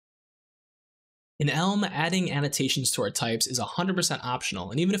In Elm, adding annotations to our types is 100% optional,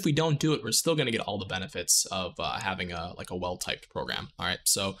 and even if we don't do it, we're still going to get all the benefits of having a well-typed program. All right,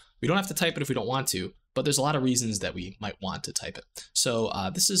 so we don't have to type it if we don't want to, but there's a lot of reasons that we might want to type it. So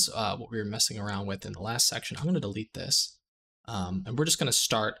this is what we were messing around with in the last section. I'm going to delete this, and we're just going to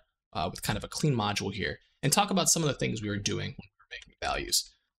start with kind of a clean module here and talk about some of the things we were doing when we were making values.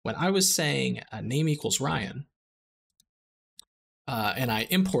 When I was saying name equals Ryan, and I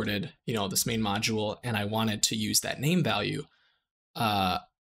imported, this main module, and I wanted to use that name value.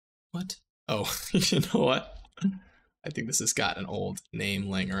 What? Oh, you know what? I think this has got an old name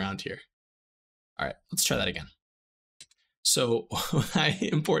laying around here. All right, let's try that again. So when I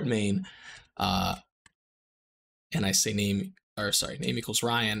import main, and I say name equals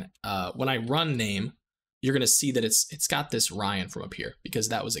Ryan, when I run name, you're gonna see that it's got this Ryan from up here because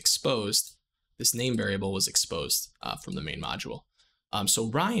that was exposed. This name variable was exposed from the main module. So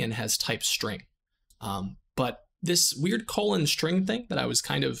Ryan has type string, but this weird colon string thing that I was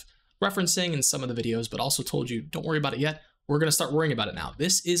kind of referencing in some of the videos, but also told you don't worry about it yet. We're going to start worrying about it now.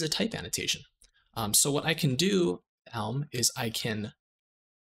 This is a type annotation. So what I can do, Elm, is I can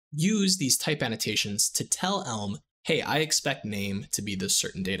use these type annotations to tell Elm, hey, I expect name to be this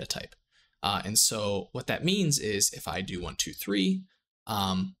certain data type. And so what that means is if I do 1, 2, 3,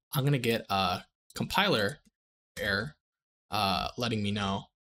 I'm going to get a compiler error letting me know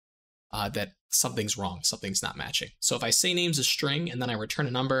that something's wrong, something's not matching. So if I say name's a string and then I return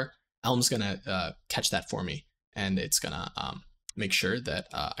a number, Elm's gonna catch that for me, and it's gonna make sure that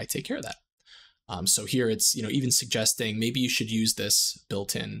I take care of that. So here it's even suggesting maybe you should use this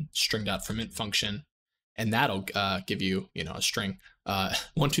built-in string.forInt function, and that'll give you a string.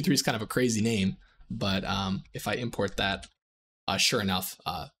 1, 2, 3 is kind of a crazy name, but if I import that, sure enough,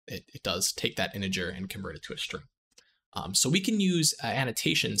 it does take that integer and convert it to a string. So we can use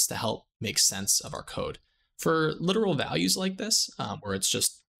annotations to help make sense of our code. For literal values like this, where it's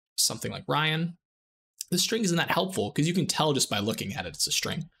just something like Ryan, the string isn't that helpful because you can tell just by looking at it it's a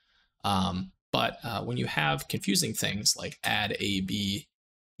string. But when you have confusing things like add AB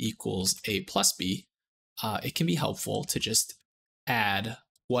equals A plus B, it can be helpful to just add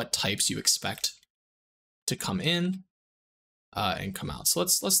what types you expect to come in and come out. So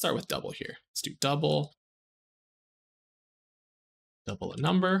let's start with double here. Let's do double a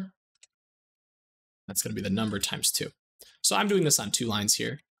number. That's going to be the number times 2. So I'm doing this on 2 lines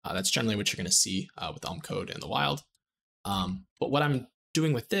here. That's generally what you're going to see with Elm code in the wild. But what I'm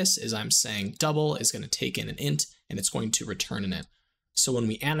doing with this is I'm saying double is going to take in an int and it's going to return an int. So when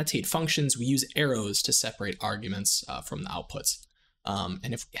we annotate functions, we use arrows to separate arguments from the outputs.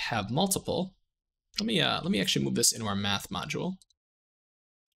 And if we have multiple, let me actually move this into our math module.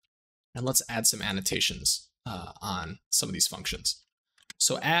 And let's add some annotations on some of these functions.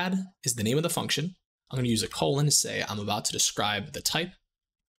 So add is the name of the function. I'm going to use a colon to say I'm about to describe the type.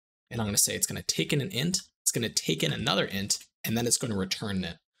 And I'm going to say it's going to take in an int, it's going to take in another int, and then it's going to return an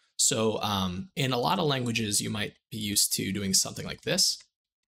int. So in a lot of languages, you might be used to doing something like this.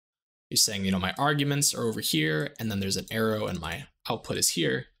 You're saying, my arguments are over here, and then there's an arrow, and my output is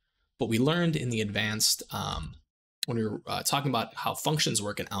here. But we learned in the advanced, when we were talking about how functions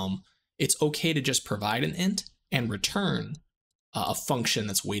work in Elm, it's okay to just provide an int and return a function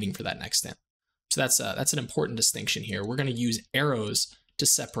that's waiting for that next int. So that's an important distinction here. We're going to use arrows to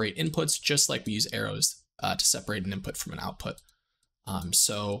separate inputs, just like we use arrows to separate an input from an output.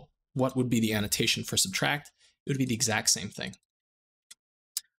 So what would be the annotation for subtract? It would be the exact same thing.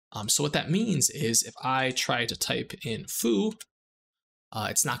 So what that means is if I try to type in foo,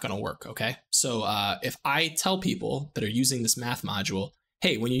 it's not going to work, okay? So if I tell people that are using this math module,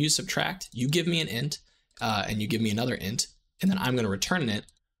 hey, when you use subtract, you give me an int and you give me another int, and then I'm going to return an int,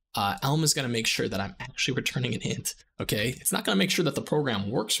 Elm is going to make sure that I'm actually returning an int, okay? It's not going to make sure that the program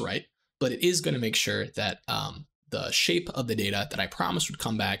works right, but it is going to make sure that the shape of the data that I promised would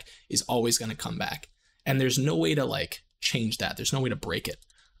come back is always going to come back. And there's no way to change that. There's no way to break it.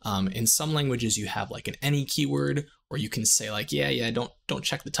 In some languages, you have an any keyword, or you can say don't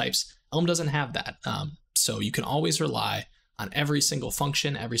check the types. Elm doesn't have that. So you can always rely on every single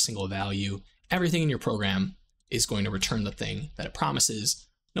function, every single value, everything in your program is going to return the thing that it promises,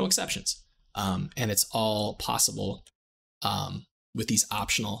 no exceptions. And it's all possible with these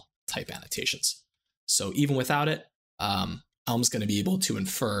optional type annotations. So even without it, Elm's going to be able to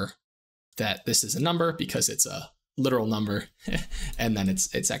infer that this is a number because it's a literal number, and then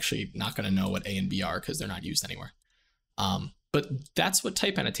it's actually not going to know what A and B are because they're not used anywhere. But that's what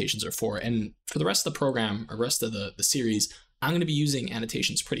type annotations are for. And for the rest of the program, or rest of the series, I'm going to be using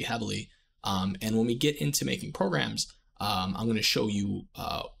annotations pretty heavily. And when we get into making programs, I'm going to show you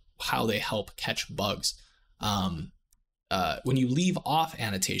how how they help catch bugs. When you leave off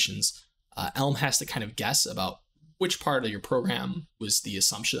annotations, Elm has to kind of guess about which part of your program was the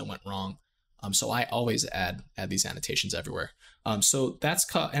assumption that went wrong. So I always add these annotations everywhere. So that's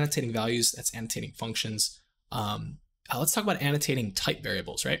annotating values. That's annotating functions. Let's talk about annotating type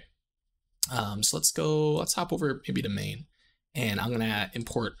variables, right? So let's hop over maybe to main, and I'm gonna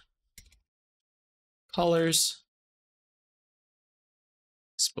import colors,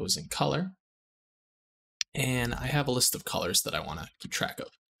 exposing color, and I have a list of colors that I want to keep track of.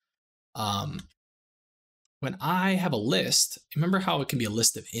 When I have a list, remember how it can be a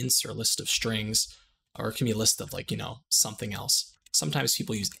list of ints or a list of strings, or it can be a list of, like, something else. Sometimes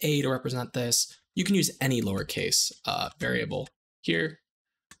people use a to represent this. You can use any lowercase variable here.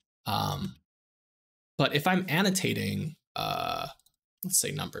 But if I'm annotating, let's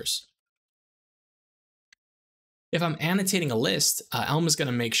say numbers. If I'm annotating a list, Elm is going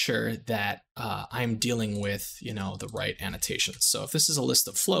to make sure that I'm dealing with, the right annotations. So if this is a list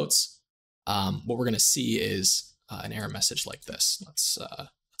of floats, what we're going to see is an error message like this. Let's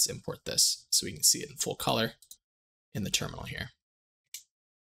import this so we can see it in full color in the terminal here.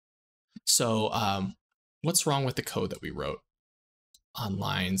 So what's wrong with the code that we wrote on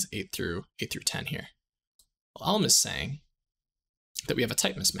lines 8 through 10 here? Well, Elm is saying that we have a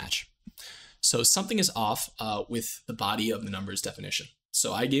type mismatch. So something is off with the body of the numbers definition.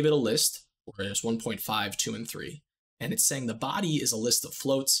 So I gave it a list where there's 1.5, 2, and 3, and it's saying the body is a list of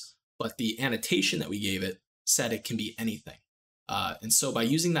floats, but the annotation that we gave it said it can be anything. And so by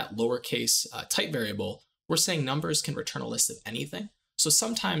using that lowercase type variable, we're saying numbers can return a list of anything. So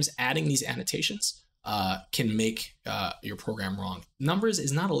sometimes adding these annotations can make your program wrong. Numbers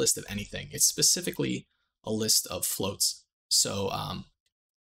is not a list of anything. It's specifically a list of floats. So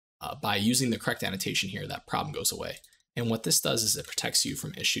by using the correct annotation here, that problem goes away. And what this does is it protects you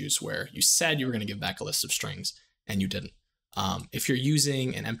from issues where you said you were going to give back a list of strings and you didn't. If you're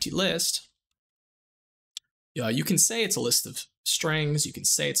using an empty list, you can say it's a list of strings, you can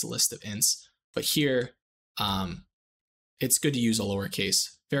say it's a list of ints, but here it's good to use a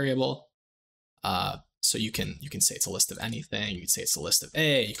lowercase variable. So you can say it's a list of anything, you can say it's a list of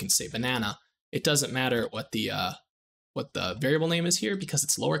A, you can say banana. It doesn't matter what the variable name is here because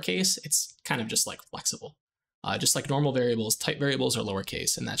it's lowercase. It's kind of just like flexible. Just like normal variables, type variables are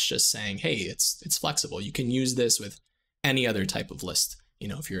lowercase, and that's just saying, hey, it's flexible. You can use this with any other type of list,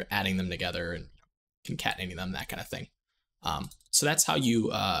 if you're adding them together and concatenating them, that kind of thing. So that's how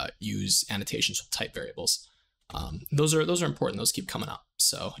you use annotations with type variables. Those are important. Those keep coming up.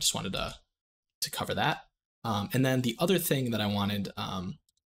 So I just wanted to cover that. And then the other thing that I wanted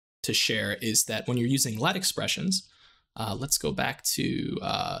to share is that when you're using let expressions, let's go back to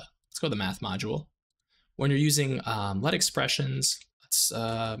the math module. When you're using let expressions, let's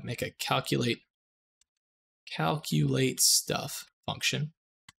make a calculate stuff function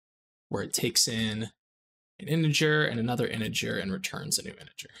where it takes in an integer and another integer and returns a new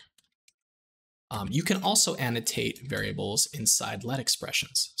integer. You can also annotate variables inside let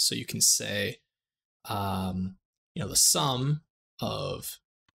expressions. So you can say, the sum of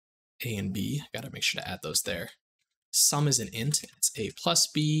A and B, I got to make sure to add those there. Sum is an int, it's A plus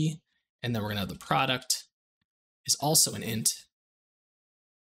B, and then we're going to have the product is also an int.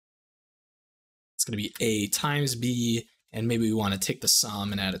 It's going to be A times B, and maybe we want to take the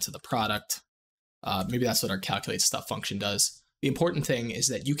sum and add it to the product. Maybe that's what our calculate stuff function does. The important thing is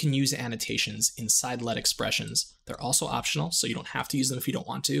that you can use annotations inside let expressions. They're also optional, so you don't have to use them if you don't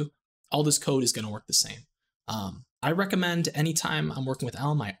want to. All this code is going to work the same. I recommend anytime I'm working with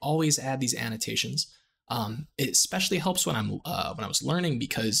Elm, I always add these annotations. It especially helps when I was learning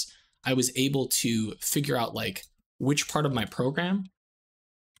because I was able to figure out like which part of my program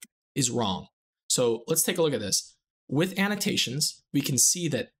is wrong. So let's take a look at this. With annotations, we can see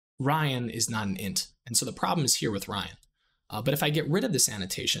that Ryan is not an int. And so the problem is here with Ryan. But if I get rid of this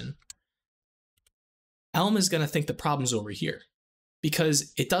annotation, Elm is going to think the problem's over here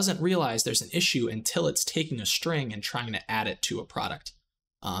because it doesn't realize there's an issue until it's taking a string and trying to add it to a product.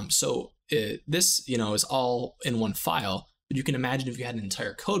 This is all in one file, but you can imagine if you had an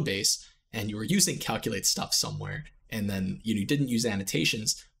entire code base and you were using calculate stuff somewhere and then you didn't use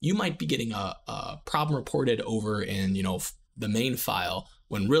annotations, you might be getting a problem reported over in the main file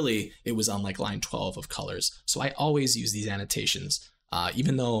when really it was on like line 12 of colors. So I always use these annotations.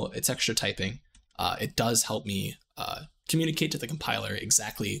 Even though it's extra typing, it does help me communicate to the compiler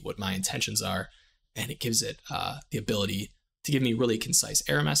exactly what my intentions are, and it gives it the ability to give me really concise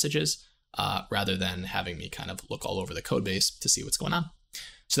error messages rather than having me kind of look all over the code base to see what's going on.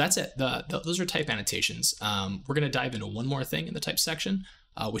 So that's it. Those are type annotations. We're going to dive into one more thing in the type section,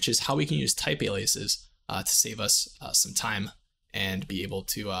 which is how we can use type aliases to save us some time and be able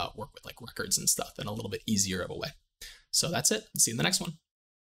to work with like records and stuff in a little bit easier of a way. So that's it. See you in the next one.